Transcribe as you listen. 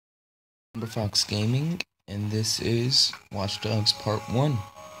Fox Gaming, and this is Watch Dogs Part 1,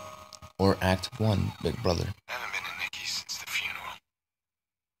 or Act 1, Big Brother. I haven't been to Nikki's since the funeral.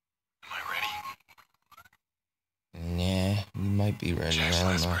 Am I ready? Nah, you might be ready, Jack's I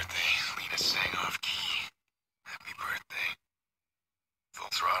don't last know. birthday, Lena sang off key. Happy birthday. Full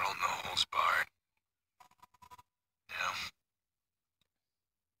throttle, no holes barred. Now,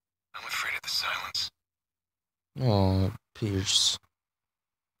 I'm afraid of the silence. Oh, Pierce.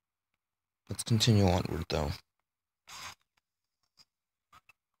 Let's continue onward, though.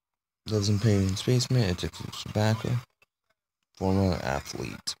 Lives in Payne's basement, addicted to tobacco. Former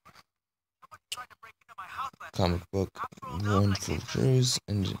athlete. Comic book, one for Drews,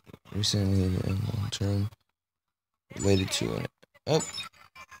 and recently in long term related to it. Oh!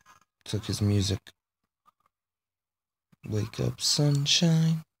 Took his music. Wake up,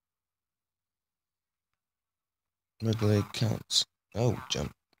 sunshine. Regulate counts. Oh,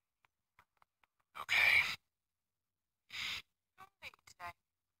 jump. Okay.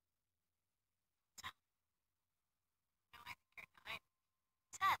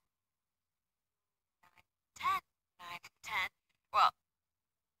 Well,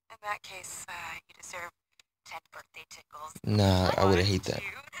 in that case, you deserve 10 birthday tickles. Nah, I would've hate that. 1,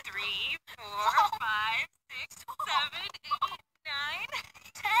 2, 3, 4, 5, 6, 7, 8, 9,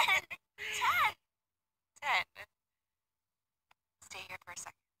 10. 10. Stay here for a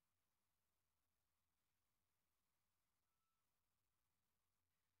second.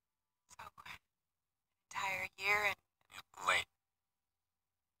 So, entire year and... Late.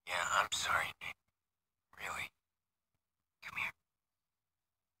 Yeah, I'm sorry, Nick. Really. Come here.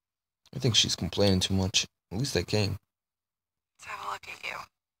 I think she's complaining too much. At least I came. Let's have a look at you.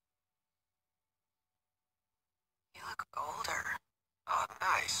 You look older. Oh,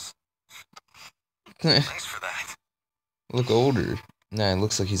 nice. Thanks for that. Look older. Nah, it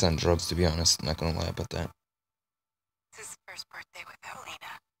looks like he's on drugs, to be honest. Not gonna lie about that. It's his first birthday without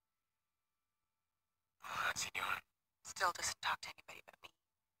Lena. How's he doing? Still doesn't talk to anybody but me.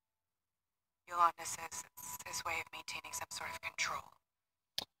 Yolanda says it's his way of maintaining some sort of control.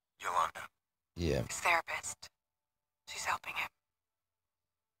 Yolanda. Yeah. His therapist. She's helping him.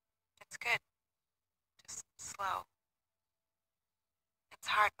 It's good. Just slow. It's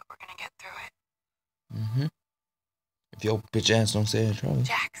hard, but we're gonna get through it. Mm-hmm. If your bitch ass don't say it, trouble.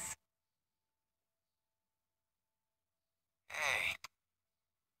 Jax. Hey.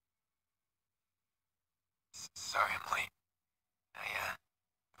 Sorry I'm late.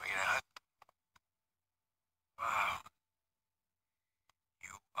 We get out? Wow.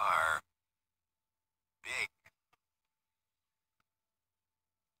 You are big.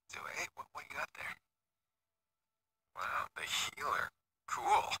 So, hey, what you got there? Wow, the healer. Cool.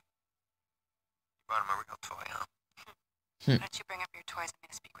 You bought him a real toy, huh? Why don't you bring up your toys? I'm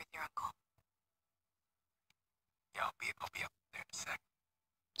gonna speak with your uncle. Yeah, I'll be up there in a sec.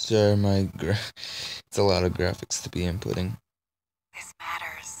 Sir, it's a lot of graphics to be inputting. This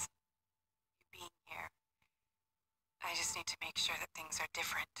matters. You being here. I just need to make sure that things are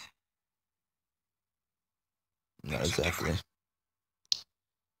different. Not exactly.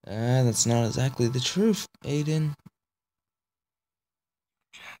 That's not exactly the truth, Aiden.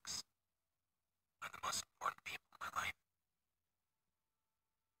 Jax are the most important people in my life.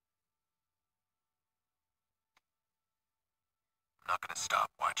 I'm not gonna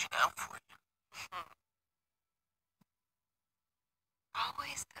stop watching out for you.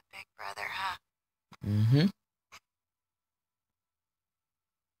 Always the big brother, huh? Mm-hmm.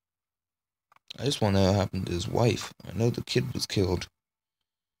 I just want to know what happened to his wife. I know the kid was killed.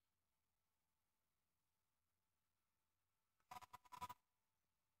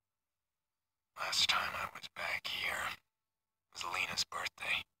 Last time I was back here was Lena's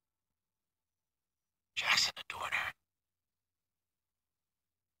birthday. Jackson adored her.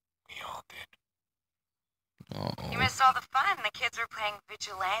 We all did. Oh. You missed all the fun. The kids were playing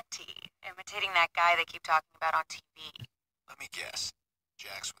vigilante, imitating that guy they keep talking about on TV. Let me guess.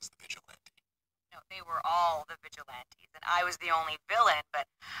 Jax was the vigilante. No, they were all the vigilantes, and I was the only villain, but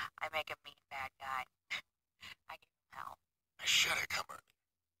I make a mean bad guy. I give him hell. I should have come early.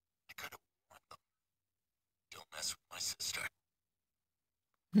 I could have warned them. Don't mess with my sister.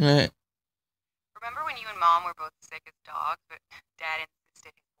 Remember when you and Mom were both sick as dogs, but Dad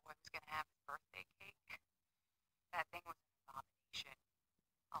insisted his boy was going to have his birthday cake? That thing was an abomination.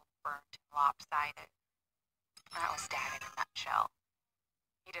 All burnt and lopsided. That was Dad in a nutshell.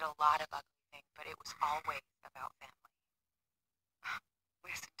 He did a lot of ugly things, but it was always about family.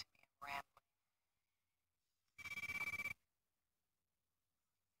 Listen to me, I'm rambling.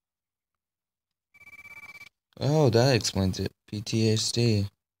 Oh, that explains it. PTSD.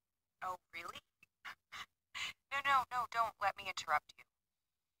 Oh, really? No, don't let me interrupt you.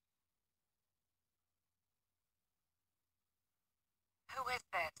 Who is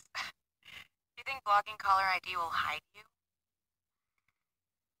this? Do you think blocking caller ID will hide you?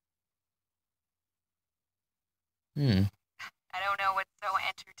 I don't know what's so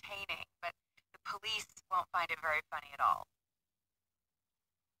entertaining, but the police won't find it very funny at all.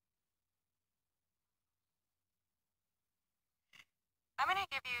 I'm gonna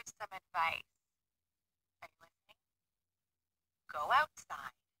give you some advice. Are you listening? Go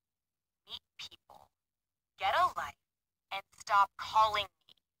outside, meet people, get a life, and stop calling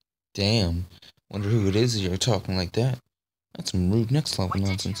me. Damn. Wonder who it is that you're talking like that. That's some rude next level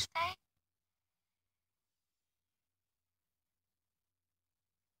nonsense. What did you say?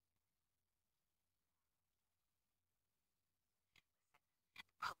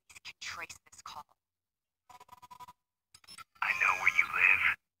 Police can trace this call. I know where you live.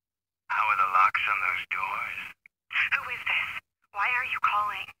 How are the locks on those doors? Who is this? Why are you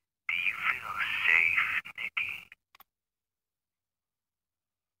calling? Do you feel safe, Nikki?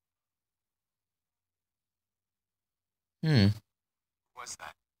 Hmm. What's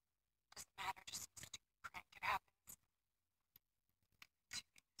that? Doesn't matter, just some stupid prank. It happens.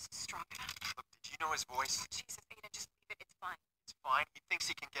 This is strong enough. Look, did you know his voice? Oh, Jesus, Aiden, just leave it. It's fine. It's fine. He thinks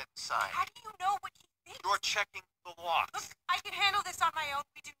he can get inside. How do you know what he thinks? You're checking the Look, locks. I can handle this on my own.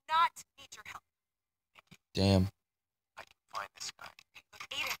 We do not need your help. Damn. I can find this guy. Look,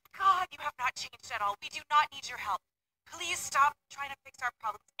 Aiden, God, you have not changed at all. We do not need your help. Please stop trying to fix our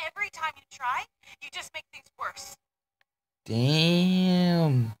problems. Every time you try, you just make things worse.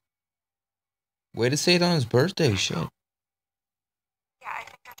 Damn. Way to say it on his birthday, shit. Yeah, I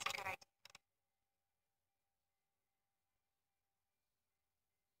think that's a good idea.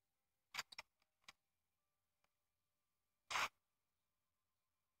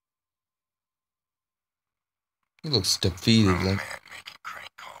 He looks defeated, Grown like. man making crank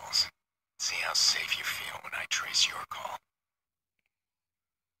calls. See how safe you feel when I trace your call.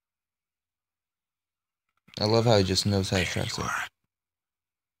 I love how he just knows how to There track you it. are.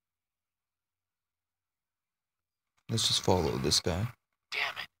 Let's just follow this guy.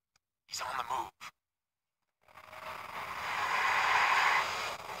 Damn it. He's on the move.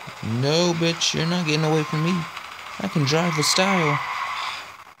 No, bitch, you're not getting away from me. I can drive with style. I've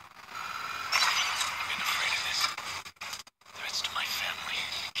been afraid of this. Threats to my family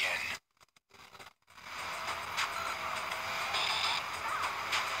again.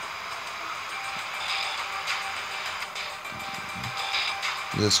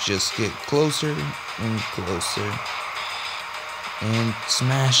 Let's just get closer and closer. And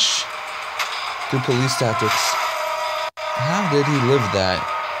smash. Good police tactics. How did he live that?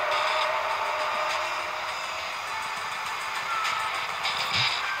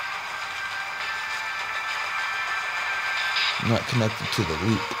 Not connected to the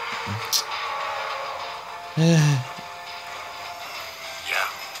loop. Yeah.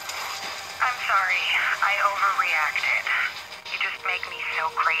 I'm sorry. I overreacted. You just make me so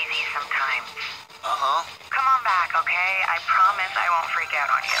crazy sometimes. Uh-huh. Come on back, okay? I promise I won't freak out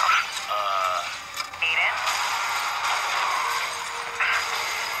on you. Aiden?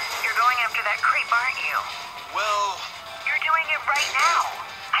 You're going after that creep, aren't you? Well, You're doing it right now.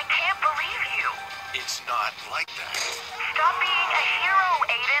 I can't believe you. it's not like that. Stop being a hero,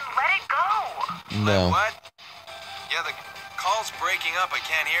 Aiden. Let it go. No. What? Yeah, the call's breaking up. I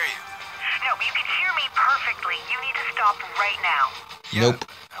can't hear you. No, you can hear me perfectly. You need to stop right now. Yeah. Nope.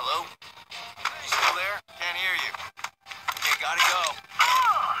 Hello? You still there? Can't hear you. Okay, gotta go.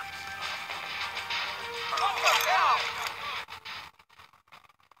 Oh!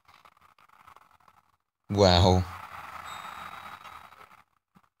 Wow.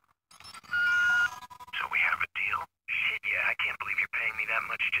 So we have a deal? Shit, yeah. I can't believe you're paying me that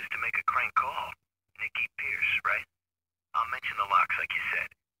much just to make a crank call. Nikki Pierce, right? I'll mention the locks like you said.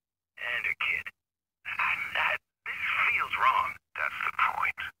 And her kid. This feels wrong. That's the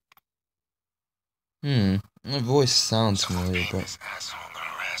point. My voice sounds Someone familiar, paying but this asshole to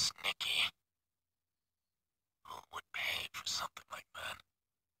harass Nikki. Who would pay for something like that?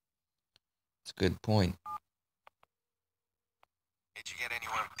 it's a good point. Did you get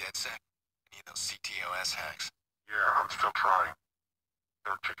anyone with DedSec? Any of those CTOS hacks? Yeah, I'm still trying.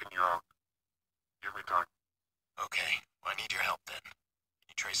 They're checking you out. Give me time. Okay, well, I need your help then. Can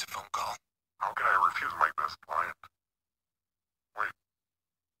you trace a phone call? How can I refuse my best client? Wait,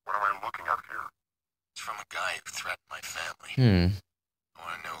 what am I looking at here? It's from a guy who threatened my family. Hmm. I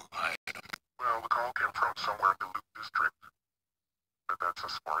want to know who hired him. Well, the call came from somewhere in the Loop District. But that's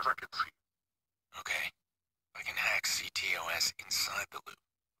as far as I can see. Okay, I can hack CTOS inside the loop.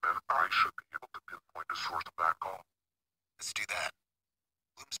 then I should be able to pinpoint the source of that call. Let's do that.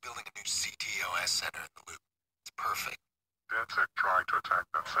 Loom's building a new CTOS center in the loop. It's perfect. DedSec tried to attack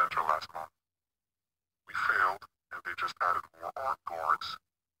that center last month. We failed, and they just added more armed guards,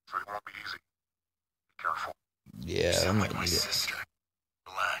 so it won't be easy. Be careful. Yeah, You I sound might like my need it. sister.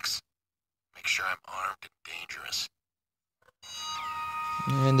 Relax. Make sure I'm armed and dangerous.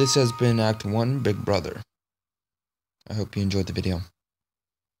 And this has been Act 1, Big Brother. I hope you enjoyed the video.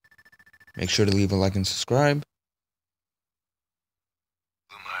 Make sure to leave a like and subscribe.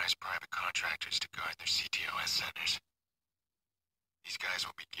 Loom hires private contractors to guard their CTOS centers. These guys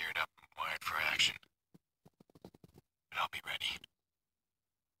will be geared up and wired for action. But I'll be ready.